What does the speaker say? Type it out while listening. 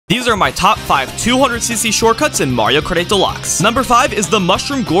These are my top 5 200cc shortcuts in Mario Kart 8 Deluxe. Number 5 is the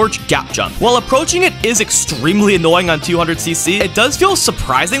Mushroom Gorge Gap Jump. While approaching it is extremely annoying on 200cc, it does feel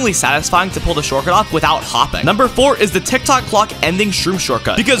surprisingly satisfying to pull the shortcut off without hopping. Number 4 is the TikTok clock ending shroom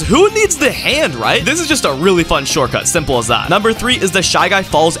shortcut, because who needs the hand, right? This is just a really fun shortcut, simple as that. Number 3 is the Shy Guy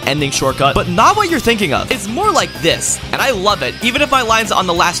Falls ending shortcut, but not what you're thinking of. It's more like this, and I love it, even if my lines on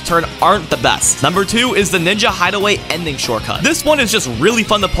the last turn aren't the best. Number 2 is the Ninja Hideaway ending shortcut. This one is just really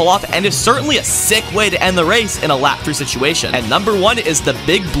fun to pull off and is certainly a sick way to end the race in a lap 3 situation. And number 1 is the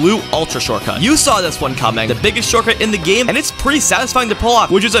Big Blue Ultra shortcut. You saw this one coming, the biggest shortcut in the game, and it's pretty satisfying to pull off,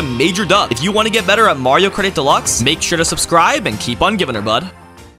 which is a major dub. If you want to get better at Mario Kart 8 Deluxe, make sure to subscribe and keep on giving her, bud.